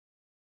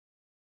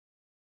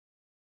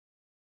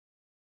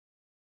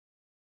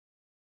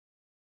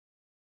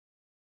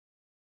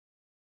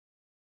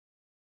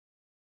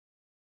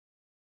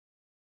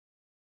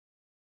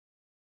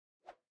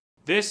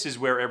This is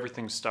where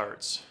everything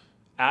starts.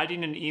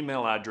 Adding an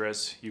email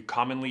address you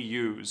commonly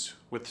use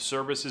with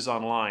services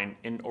online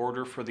in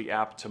order for the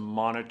app to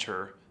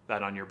monitor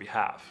that on your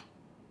behalf.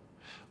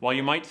 While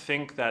you might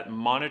think that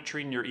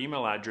monitoring your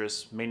email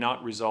address may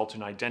not result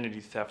in identity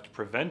theft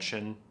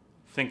prevention,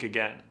 think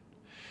again.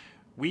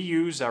 We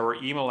use our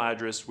email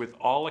address with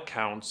all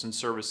accounts and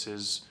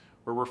services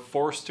where we're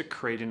forced to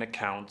create an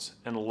account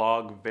and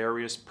log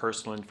various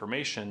personal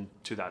information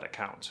to that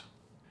account.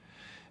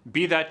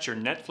 Be that your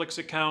Netflix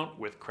account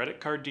with credit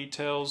card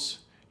details,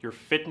 your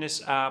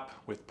fitness app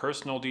with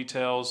personal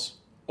details,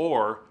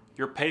 or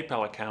your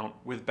PayPal account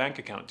with bank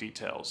account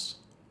details.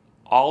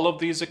 All of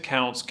these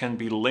accounts can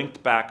be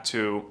linked back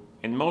to,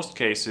 in most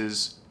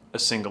cases, a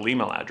single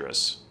email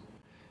address.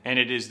 And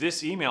it is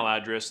this email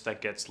address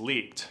that gets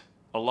leaked,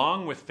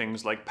 along with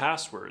things like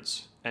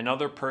passwords and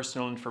other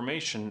personal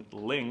information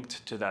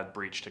linked to that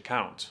breached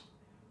account.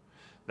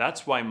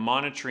 That's why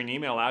monitoring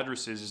email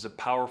addresses is a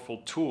powerful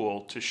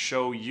tool to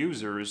show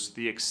users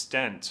the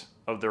extent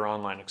of their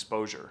online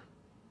exposure.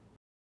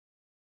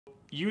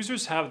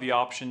 Users have the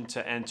option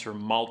to enter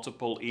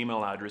multiple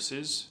email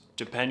addresses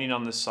depending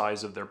on the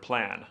size of their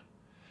plan.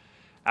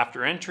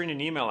 After entering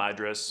an email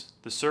address,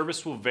 the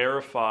service will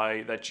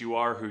verify that you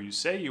are who you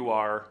say you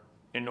are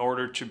in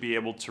order to be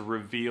able to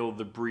reveal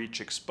the breach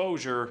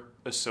exposure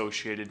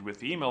associated with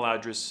the email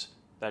address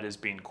that is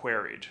being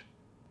queried.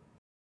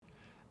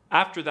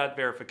 After that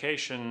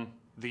verification,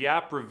 the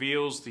app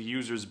reveals the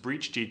user's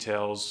breach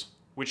details,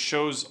 which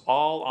shows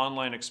all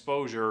online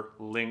exposure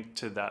linked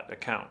to that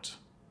account.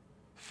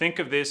 Think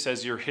of this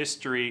as your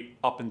history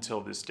up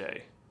until this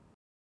day.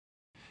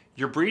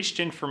 Your breached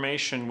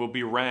information will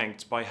be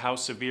ranked by how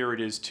severe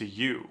it is to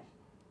you.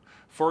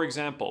 For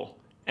example,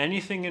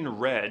 anything in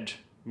red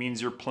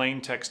means your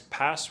plain text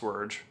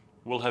password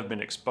will have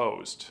been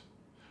exposed.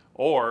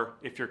 Or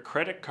if your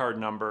credit card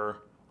number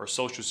or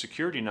social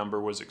security number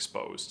was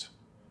exposed.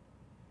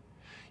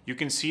 You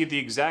can see the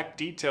exact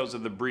details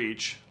of the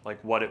breach,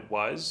 like what it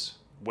was,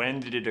 when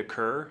did it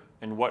occur,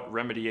 and what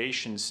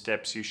remediation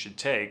steps you should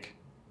take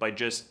by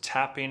just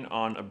tapping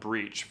on a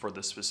breach for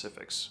the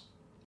specifics.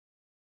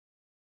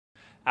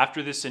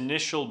 After this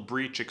initial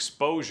breach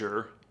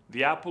exposure,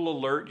 the app will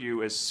alert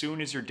you as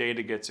soon as your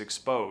data gets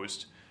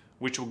exposed,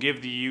 which will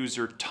give the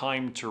user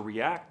time to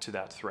react to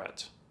that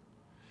threat.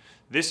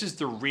 This is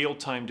the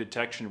real-time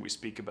detection we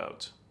speak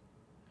about.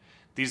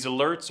 These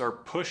alerts are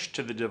pushed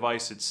to the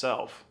device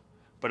itself,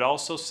 but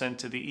also sent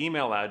to the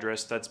email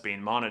address that's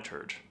being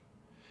monitored.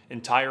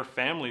 Entire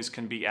families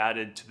can be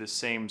added to the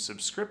same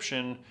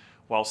subscription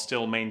while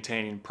still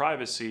maintaining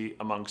privacy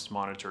amongst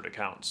monitored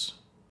accounts.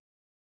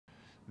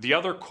 The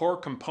other core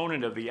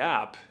component of the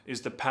app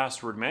is the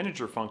password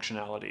manager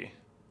functionality,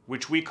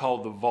 which we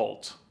call the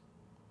Vault.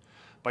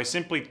 By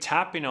simply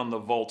tapping on the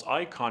Vault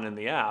icon in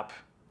the app,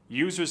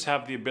 users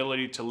have the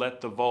ability to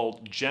let the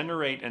Vault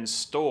generate and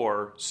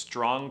store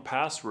strong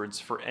passwords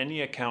for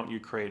any account you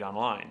create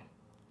online.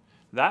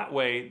 That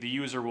way, the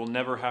user will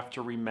never have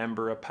to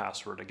remember a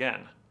password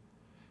again.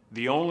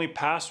 The only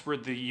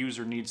password the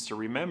user needs to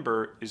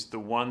remember is the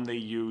one they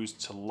use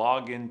to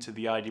log into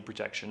the ID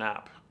Protection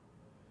app.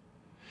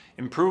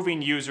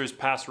 Improving users'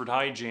 password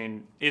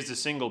hygiene is the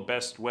single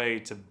best way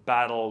to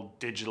battle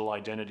digital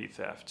identity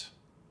theft.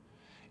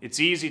 It's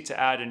easy to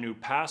add a new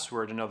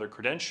password and other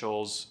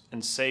credentials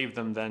and save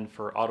them then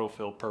for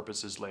autofill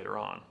purposes later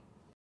on.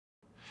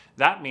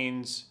 That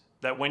means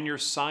that when you're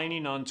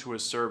signing onto a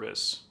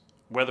service,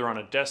 whether on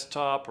a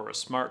desktop or a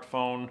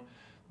smartphone,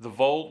 the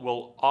Vault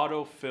will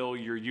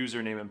autofill your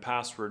username and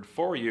password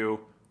for you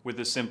with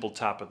a simple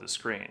tap of the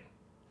screen.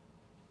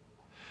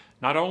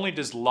 Not only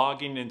does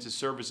logging into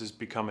services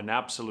become an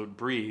absolute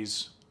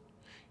breeze,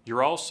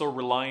 you're also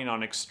relying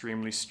on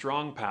extremely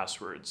strong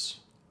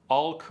passwords,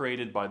 all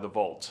created by the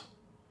Vault.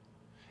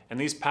 And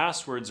these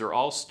passwords are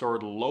all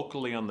stored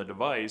locally on the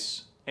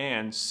device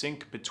and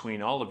sync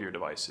between all of your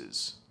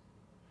devices.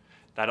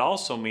 That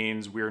also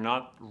means we're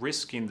not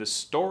risking the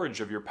storage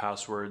of your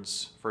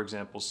passwords, for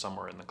example,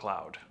 somewhere in the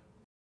cloud.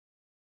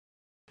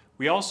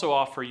 We also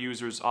offer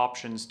users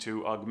options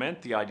to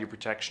augment the ID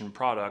Protection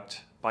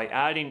product by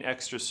adding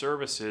extra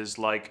services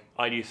like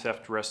ID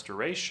theft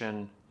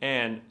restoration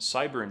and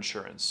cyber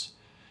insurance,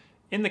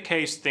 in the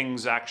case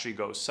things actually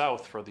go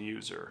south for the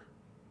user.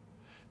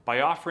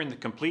 By offering the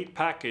complete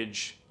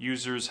package,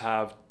 users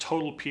have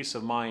total peace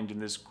of mind in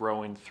this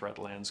growing threat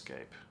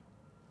landscape.